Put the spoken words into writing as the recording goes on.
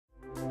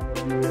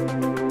The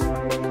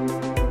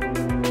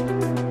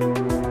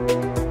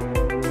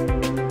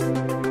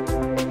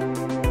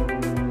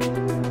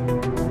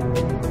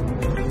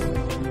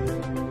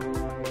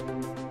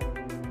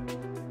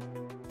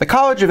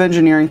College of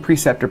Engineering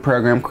Preceptor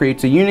program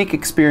creates a unique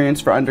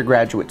experience for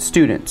undergraduate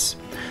students.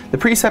 The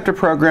Preceptor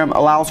program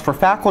allows for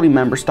faculty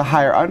members to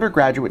hire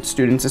undergraduate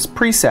students as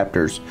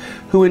preceptors,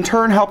 who in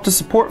turn help to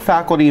support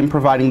faculty in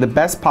providing the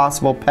best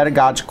possible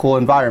pedagogical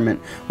environment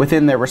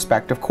within their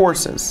respective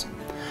courses.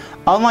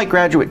 Unlike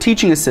graduate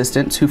teaching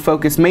assistants, who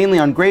focus mainly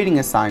on grading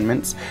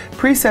assignments,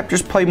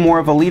 preceptors play more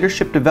of a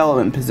leadership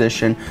development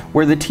position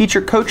where the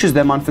teacher coaches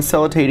them on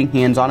facilitating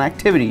hands-on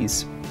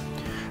activities.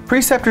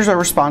 Preceptors are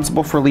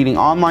responsible for leading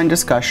online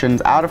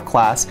discussions out of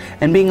class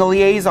and being a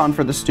liaison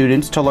for the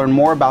students to learn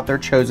more about their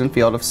chosen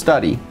field of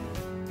study.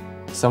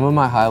 Some of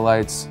my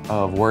highlights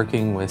of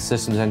working with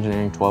Systems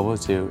Engineering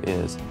 1202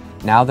 is,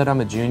 now that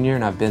I'm a junior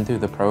and I've been through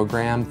the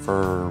program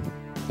for,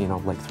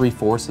 like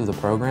 3/4 of the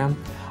program,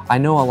 I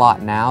know a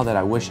lot now that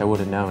I wish I would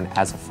have known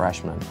as a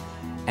freshman.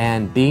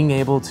 And being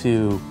able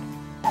to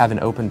have an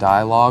open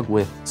dialogue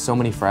with so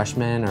many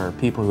freshmen or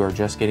people who are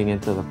just getting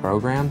into the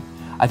program,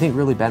 I think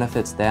really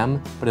benefits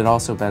them, but it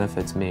also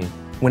benefits me.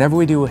 Whenever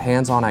we do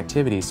hands-on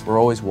activities, we're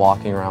always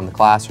walking around the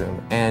classroom,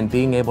 and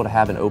being able to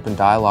have an open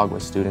dialogue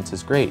with students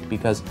is great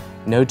because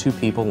no two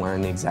people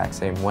learn the exact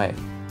same way.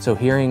 So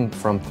hearing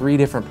from 3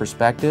 different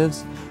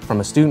perspectives,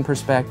 from a student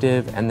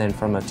perspective and then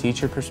from a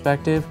teacher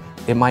perspective,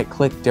 it might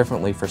click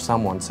differently for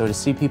someone. So to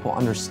see people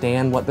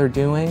understand what they're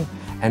doing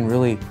and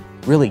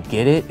really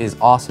get it is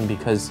awesome,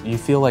 because you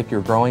feel like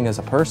you're growing as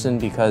a person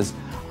because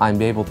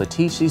I'm able to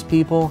teach these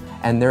people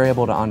and they're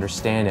able to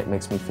understand it.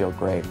 Makes me feel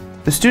great.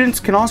 The students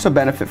can also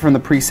benefit from the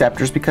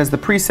preceptors because the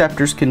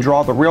preceptors can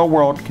draw the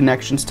real-world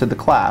connections to the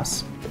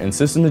class. In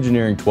Systems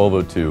Engineering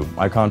 1202,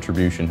 my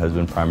contribution has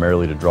been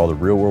primarily to draw the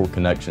real-world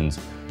connections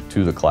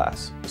to the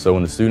class. So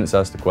when the students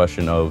ask the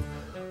question of,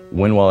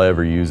 when will I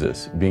ever use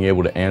this? Being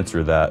able to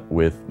answer that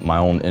with my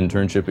own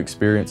internship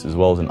experience as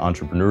well as an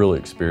entrepreneurial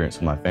experience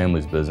with my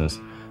family's business,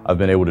 I've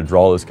been able to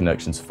draw those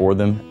connections for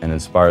them and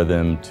inspire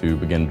them to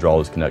begin to draw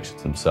those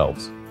connections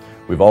themselves.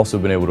 We've also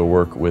been able to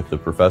work with the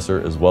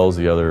professor as well as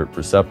the other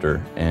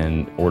preceptor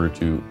in order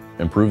to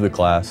improve the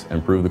class,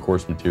 improve the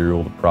course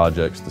material, the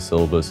projects, the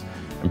syllabus,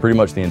 and pretty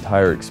much the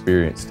entire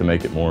experience to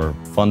make it more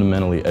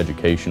fundamentally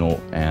educational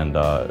and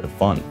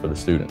fun for the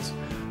students.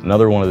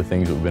 Another one of the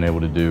things that we've been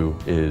able to do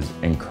is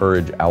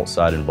encourage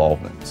outside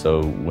involvement.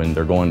 So when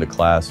they're going to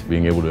class,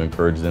 being able to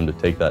encourage them to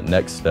take that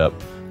next step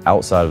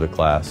outside of the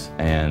class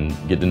and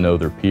get to know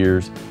their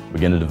peers,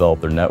 begin to develop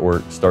their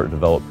network, start to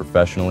develop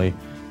professionally,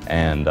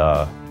 and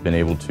been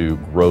able to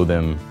grow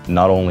them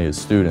not only as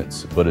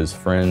students, but as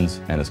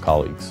friends and as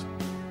colleagues.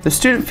 The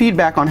student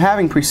feedback on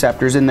having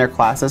preceptors in their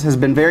classes has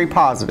been very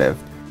positive.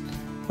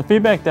 The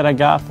feedback that I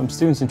got from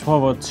students in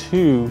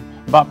 1202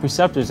 about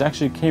preceptors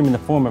actually came in the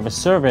form of a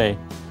survey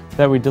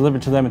that we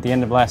delivered to them at the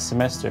end of last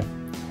semester.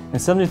 And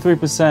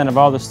 73% of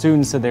all the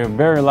students said they were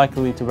very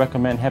likely to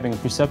recommend having a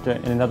preceptor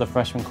in another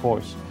freshman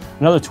course.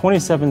 Another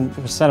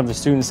 27% of the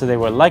students said they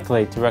were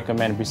likely to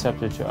recommend a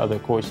preceptor to other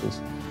courses.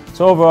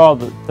 So overall,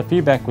 the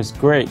feedback was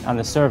great on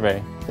the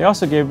survey. They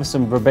also gave us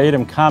some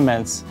verbatim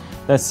comments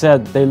that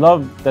said they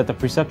loved that the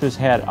preceptors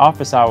had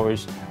office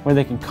hours where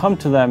they can come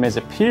to them as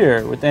a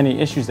peer with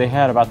any issues they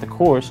had about the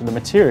course or the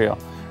material,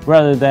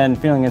 rather than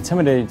feeling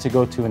intimidated to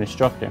go to an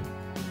instructor.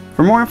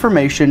 For more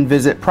information,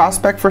 visit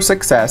Prospect for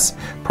Success,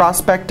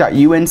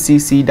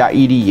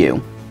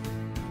 prospect.uncc.edu.